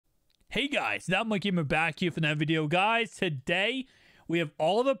Hey guys, now Mike Gamer back here for another video. Guys, today we have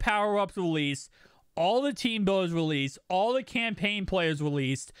all the power-ups released, all the team builders released, all the campaign players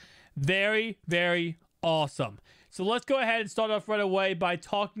released. Very, very awesome. So let's go ahead and start off right away by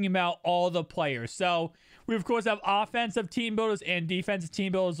talking about all the players. So we of course have offensive team builders and defensive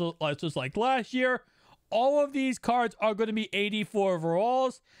team builders just like last year. All of these cards are going to be 84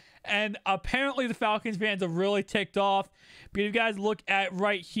 overalls. And apparently the Falcons fans are really ticked off. But if you guys look at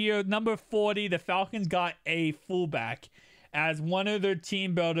right here, number 40, the Falcons got a fullback. As one of their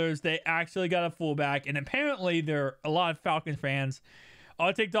team builders, they actually got a fullback. And apparently there are a lot of Falcons fans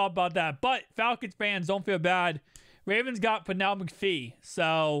are ticked off about that. But Falcons fans, don't feel bad. Ravens got Pernell McPhee.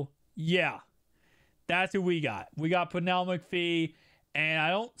 So, yeah. That's who we got. We got Pernell McPhee. And I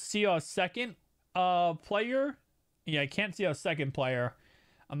don't see our second player. Yeah, I can't see our second player.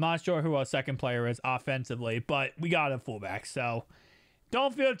 I'm not sure who our second player is offensively, but we got a fullback, so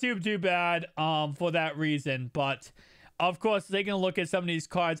don't feel too bad for that reason. But of course, taking a look at some of these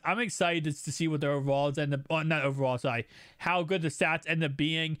cards, I'm excited to see what their overalls end up, not overall, sorry, how good the stats end up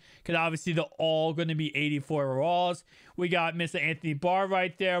being, because obviously they're all going to be 84 overalls. We got Mr. Anthony Barr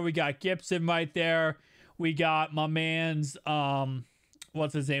right there. We got Gibson right there. We got my man's,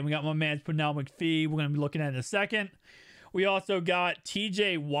 what's his name? We got my man's Pernell McPhee. We're going to be looking at in a second. We also got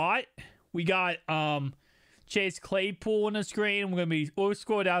TJ Watt. We got Chase Claypool on the screen. We'll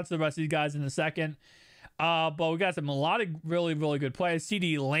scroll down to the rest of these guys in a second. But we got a lot of really good players.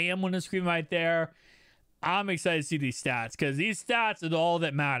 CD Lamb on the screen right there. I'm excited to see these stats because these stats are all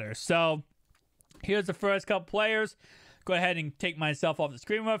that matters. So here's the first couple players. Go ahead and take myself off the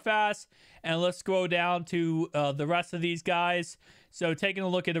screen real fast. And let's scroll down to the rest of these guys. So taking a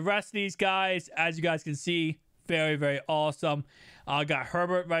look at the rest of these guys, as you guys can see, very awesome. Got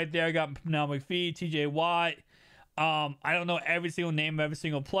Herbert right there. Got Pernell McPhee, TJ Watt. I don't know every single name of every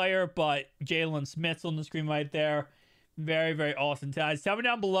single player, but Jalen Smith's on the screen right there. Very awesome. Guys, tell me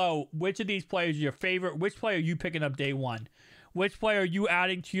down below which of these players is your favorite. Which player are you picking up day one? Which player are you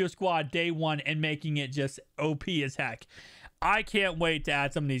adding to your squad day one and making it just OP as heck? I can't wait to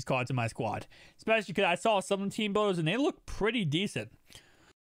add some of these cards to my squad, especially because I saw some of the team builders and they look pretty decent.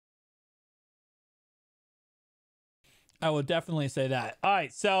 I will definitely say that. All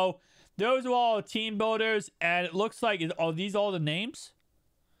right, so those are all team builders, and it looks like, are these all the names?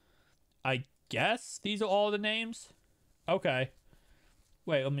 I guess these are all the names. Okay.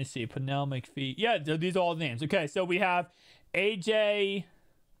 Wait, let me see. Pernell McPhee. Yeah, these are all the names. Okay, so we have AJ.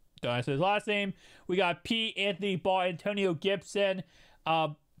 Don't I say his last name? We got P. Anthony Barr, Antonio Gibson,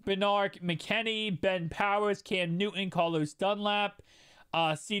 Bernard McKinney, Ben Powers, Cam Newton, Carlos Dunlap,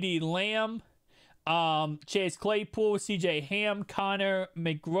 CD Lamb, Chase Claypool, CJ Ham, Connor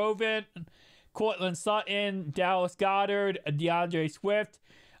McGrovern, Cortland Sutton, Dallas Goddard, DeAndre Swift,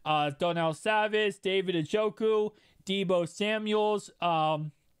 Donnell Savage, David Njoku, Debo Samuels,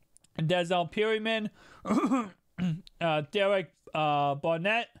 Denzel Perryman, Derek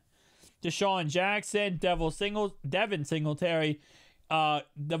Barnett, Deshaun Jackson, Devin Singletary,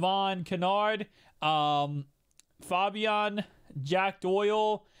 Devon Kennard, Fabian, Jack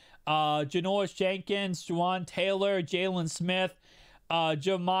Doyle, Janoris Jenkins, Juwan Taylor, Jalen Smith,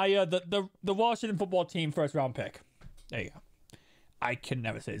 Jeremiah, the Washington football team first round pick. There you go. I can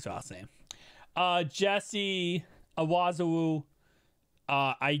never say his last name. Jesse Awazawu.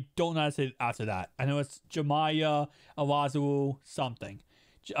 I don't know how to say after that. I know it's Jeremiah Awazawu something.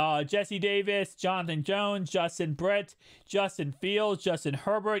 Jesse Davis, Jonathan Jones, Justin Britt, Justin Fields, Justin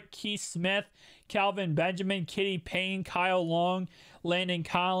Herbert, Keith Smith, Calvin Benjamin, Kitty Payne, Kyle Long, Landon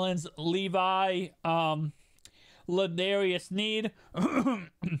Collins, Levi, Ladarius Need,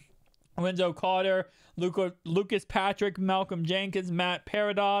 Renzo Carter, Lucas Patrick, Malcolm Jenkins, Matt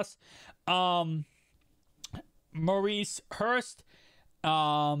Parados, Maurice Hurst,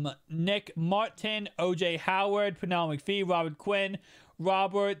 Nick Martin, OJ Howard, Pernell McPhee, Robert Quinn,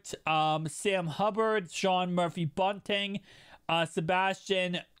 Robert, Sam Hubbard, Sean Murphy Bunting,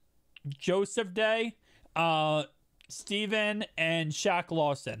 Sebastian Joseph Day, Steven, and Shaq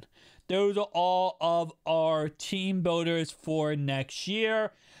Lawson. Those are all of our team builders for next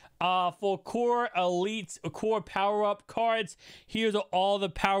year. For core elites, core power-up cards, here's all the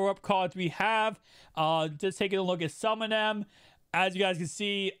power-up cards we have. Just taking a look at some of them. As you guys can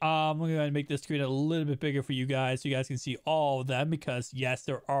see, I'm going to make this screen a little bit bigger for you guys so you guys can see all of them because, yes,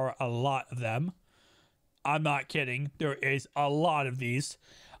 there are a lot of them. I'm not kidding. There is a lot of these.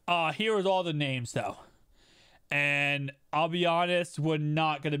 Here is all the names, though. And I'll be honest, we're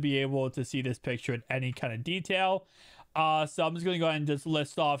not going to be able to see this picture in any kind of detail. So I'm just going to go ahead and just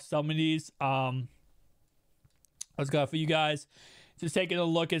list off some of these. Let's go for you guys. Just taking a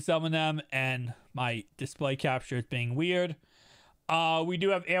look at some of them, and my display capture is being weird. We do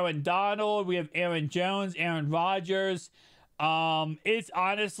have Aaron Donald, we have Aaron Jones, Aaron Rodgers. It's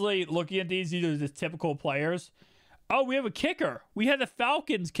honestly, looking at these are just typical players. Oh, we have a kicker. We had the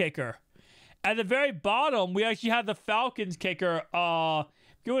Falcons kicker. At the very bottom, we actually have the Falcons kicker. I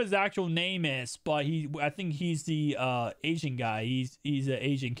forget what his actual name is, but I think he's the Asian guy. He's an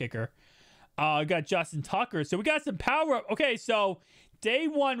Asian kicker. We got Justin Tucker. So we got some power up. Okay, so day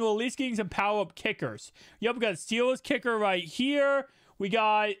one, we're at least getting some power up kickers. Yep, we got Steelers kicker right here. We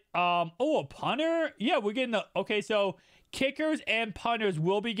got a punter. Yeah, we're getting the okay. So kickers and punters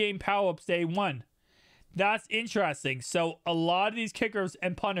will be getting power ups day one. That's interesting. So a lot of these kickers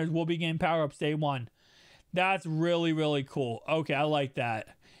and punters will be getting power ups day one. That's really, really cool. Okay, I like that.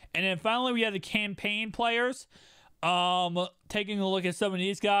 And then finally, we have the campaign players. Taking a look at some of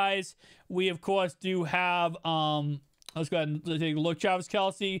these guys, we of course do have let's go ahead and take a look. Travis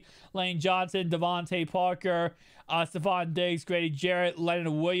Kelce, Lane Johnson, Devontae Parker, Stephon Diggs, Grady Jarrett,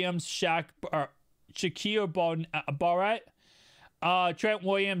 Leonard Williams, Shaquille Barrett, Trent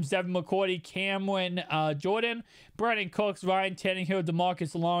Williams, Devin McCourty, Cameron Jordan, Brandon Cooks, Ryan Tannehill,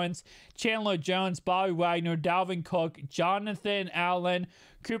 DeMarcus Lawrence, Chandler Jones, Bobby Wagner, Dalvin Cook, Jonathan Allen,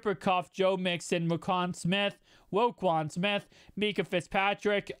 Cooper Kupp, Joe Mixon, Roquan Smith, Mika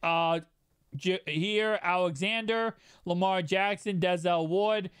Fitzpatrick, here, Alexander, Lamar Jackson, Denzel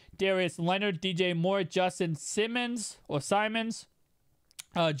Ward, Darius Leonard, DJ Moore, Justin Simons,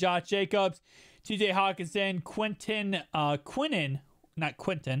 Josh Jacobs, TJ Hawkinson, Quinnen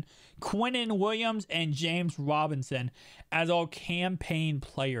Williams, and James Robinson as all campaign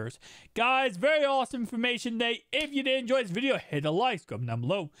players. Guys, very awesome information today. If you did enjoy this video, hit a like, comment down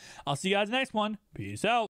below. I'll see you guys in the next one. Peace out.